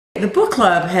The book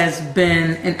club has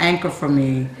been an anchor for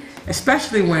me,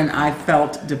 especially when I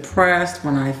felt depressed,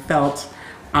 when I felt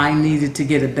I needed to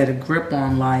get a better grip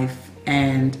on life,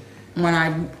 and when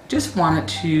I just wanted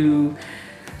to,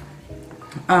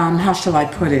 how shall I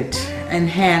put it,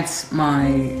 enhance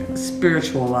my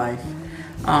spiritual life.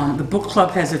 The book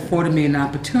club has afforded me an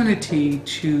opportunity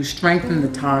to strengthen the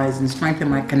ties and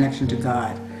strengthen my connection to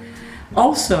God.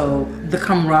 Also, the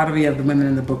camaraderie of the women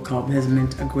in the book club has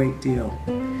meant a great deal.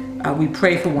 We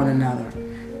pray for one another,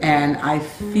 and I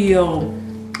feel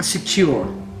secure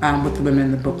with the women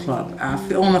in the book club. I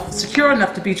feel secure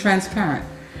enough to be transparent,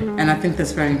 and I think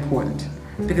that's very important,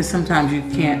 because sometimes you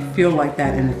can't feel like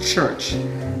that in a church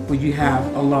where you have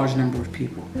a large number of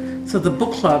people. So the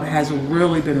book club has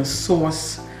really been a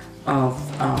source of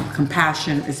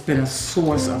compassion. It's been a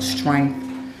source of strength,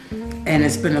 and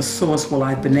it's been a source where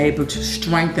I've been able to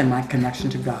strengthen my connection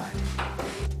to God.